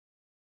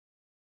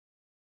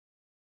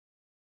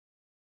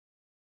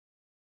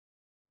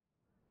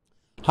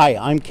Hi,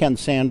 I'm Ken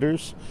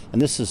Sanders, and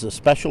this is a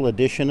special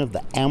edition of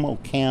the Ammo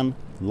Can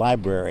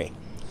Library.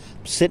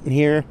 I'm sitting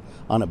here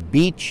on a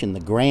beach in the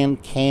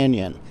Grand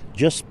Canyon,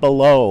 just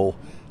below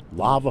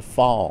Lava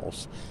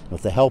Falls.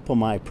 With the help of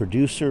my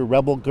producer,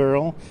 Rebel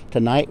Girl,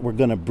 tonight we're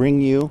going to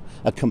bring you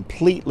a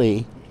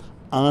completely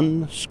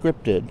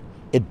unscripted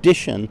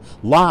edition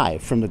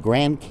live from the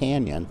Grand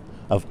Canyon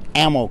of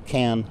Ammo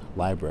Can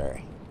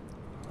Library.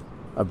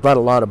 I've brought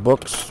a lot of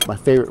books, my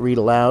favorite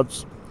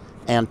read-alouds.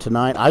 And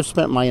tonight, I've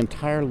spent my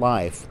entire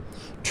life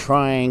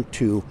trying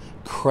to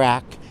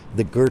crack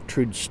the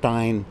Gertrude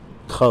Stein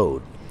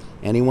code.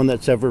 Anyone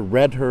that's ever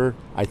read her,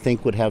 I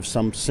think, would have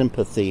some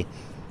sympathy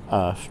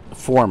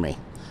for me.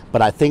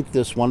 But I think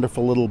this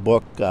wonderful little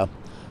book,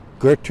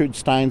 Gertrude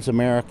Stein's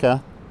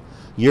America,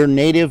 Your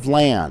Native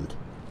Land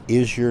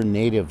is Your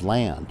Native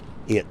Land.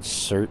 It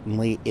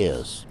certainly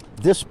is.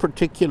 This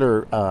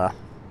particular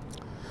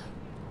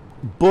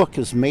book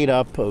is made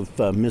up of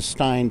Ms.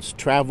 Stein's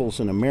travels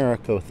in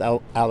America with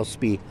Alice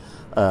B.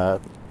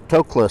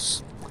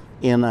 Toklas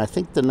in, I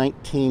think, the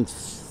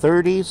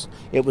 1930s.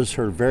 It was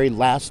her very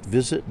last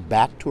visit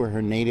back to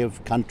her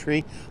native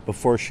country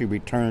before she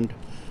returned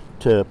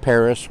to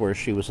Paris, where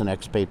she was an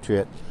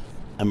expatriate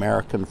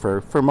American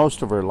for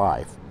most of her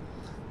life.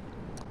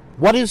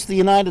 What is the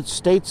United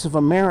States of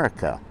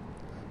America?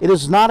 It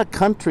is not a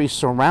country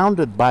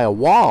surrounded by a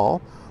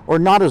wall, or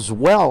not as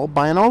well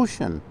by an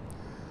ocean.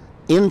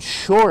 In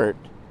short,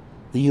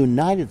 the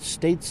United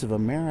States of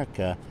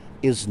America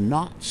is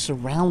not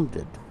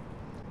surrounded.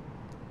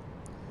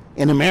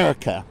 In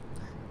America,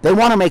 they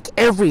want to make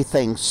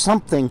everything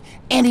something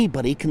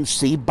anybody can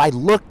see by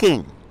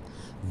looking.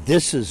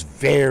 This is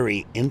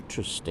very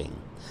interesting.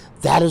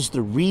 That is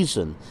the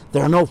reason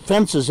there are no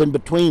fences in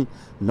between,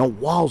 no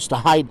walls to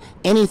hide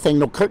anything,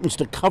 no curtains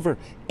to cover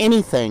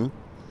anything.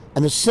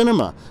 And the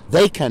cinema,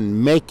 they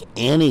can make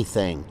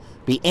anything,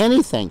 be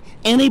anything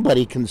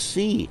anybody can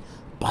see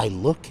by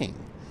looking.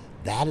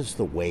 That is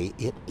the way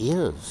it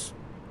is.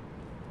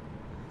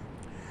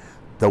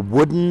 The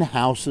wooden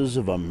houses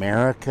of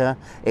America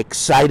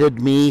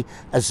excited me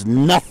as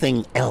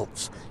nothing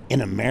else in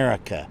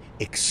America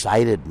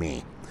excited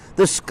me.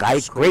 The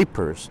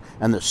skyscrapers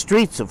and the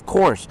streets, of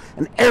course,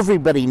 and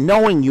everybody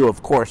knowing you,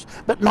 of course,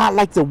 but not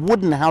like the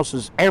wooden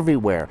houses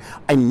everywhere.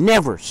 I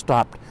never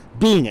stopped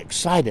being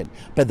excited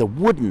by the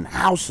wooden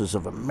houses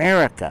of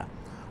America.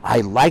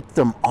 I liked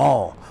them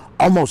all,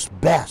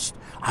 almost best.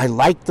 I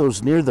like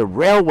those near the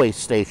railway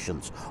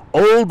stations,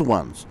 old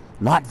ones,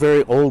 not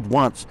very old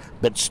ones,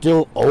 but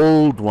still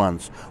old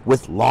ones,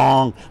 with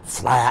long,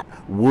 flat,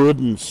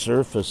 wooden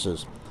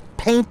surfaces,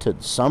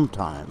 painted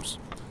sometimes,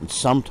 and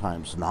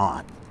sometimes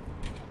not.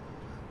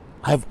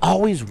 I've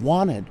always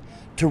wanted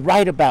to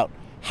write about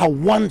how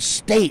one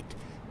state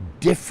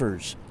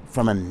differs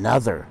from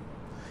another.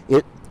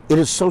 It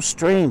is so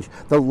strange.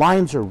 The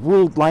lines are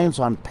ruled lines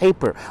on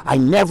paper. I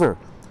never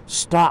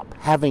stop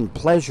having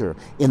pleasure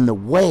in the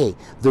way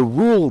the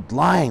ruled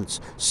lines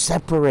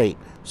separate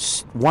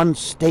one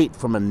state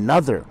from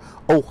another.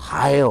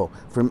 Ohio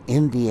from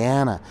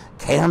Indiana,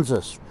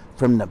 Kansas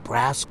from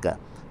Nebraska,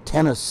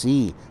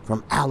 Tennessee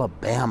from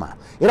Alabama.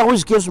 It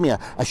always gives me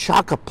a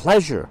shock of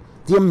pleasure.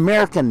 The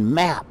American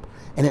map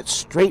and its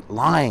straight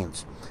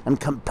lines, and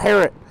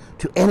compare it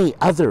to any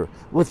other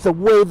with the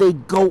way they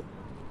go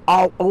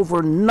all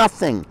over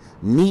nothing,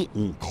 neat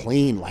and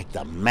clean like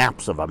the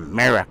maps of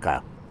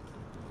America.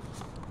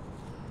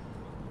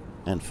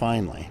 And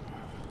finally,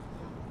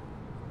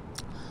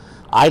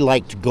 I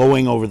liked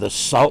going over the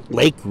Salt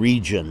Lake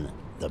region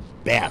the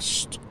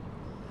best.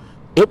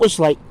 It was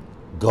like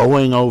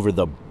going over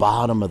the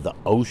bottom of the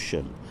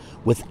ocean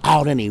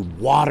without any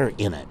water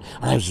in it,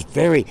 and I was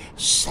very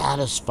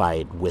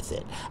satisfied with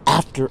it.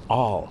 After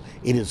all,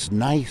 it is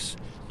nice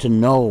to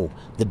know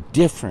the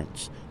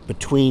difference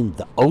between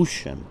the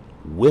ocean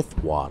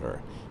with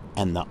water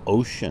and the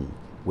ocean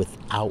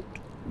without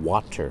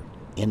water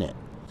in it.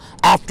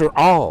 After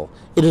all,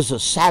 it is a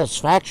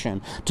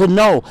satisfaction to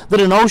know that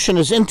an ocean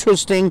is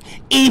interesting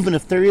even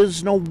if there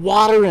is no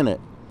water in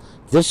it.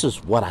 This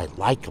is what I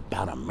like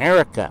about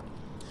America.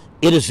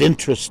 It is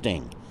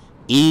interesting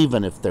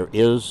even if there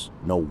is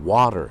no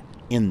water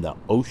in the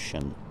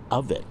ocean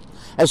of it.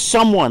 As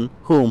someone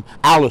whom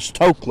Alice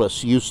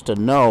Toklas used to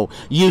know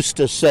used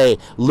to say,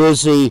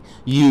 "Lizzie,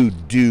 you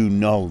do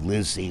know,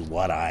 Lizzie,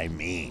 what I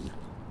mean."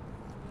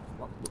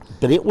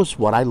 But it was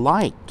what I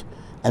liked.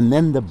 And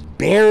then the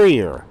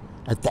barrier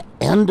at the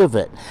end of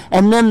it,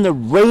 and then the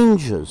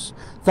ranges,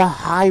 the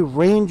high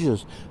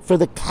ranges for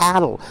the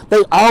cattle.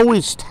 They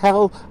always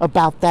tell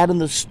about that in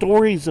the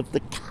stories of the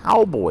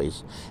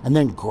cowboys. And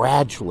then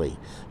gradually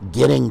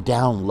getting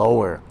down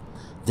lower,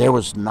 there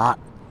was not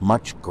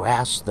much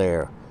grass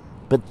there.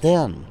 But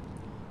then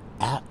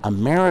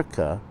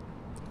America,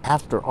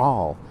 after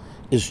all,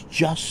 is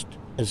just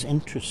as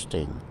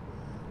interesting,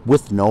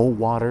 with no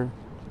water,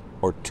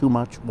 or too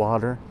much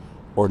water,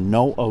 or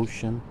no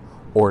ocean,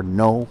 or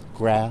no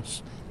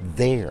grass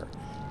there.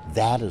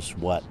 That is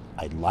what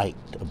I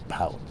liked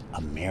about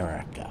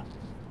America.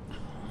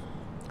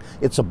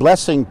 It's a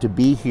blessing to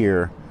be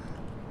here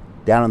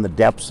down in the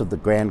depths of the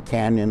Grand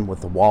Canyon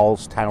with the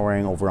walls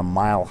towering over a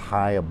mile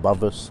high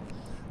above us.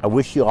 I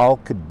wish you all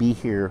could be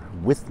here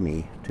with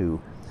me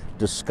to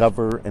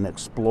discover and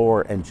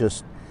explore and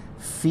just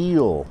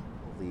feel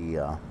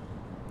the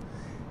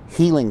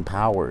healing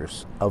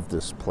powers of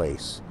this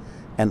place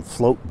and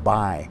float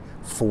by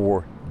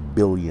 4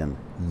 billion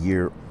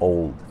year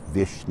old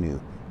Vishnu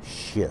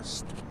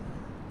schist.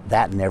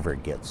 That never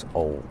gets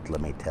old,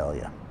 let me tell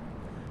you.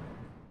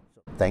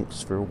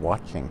 Thanks for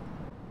watching.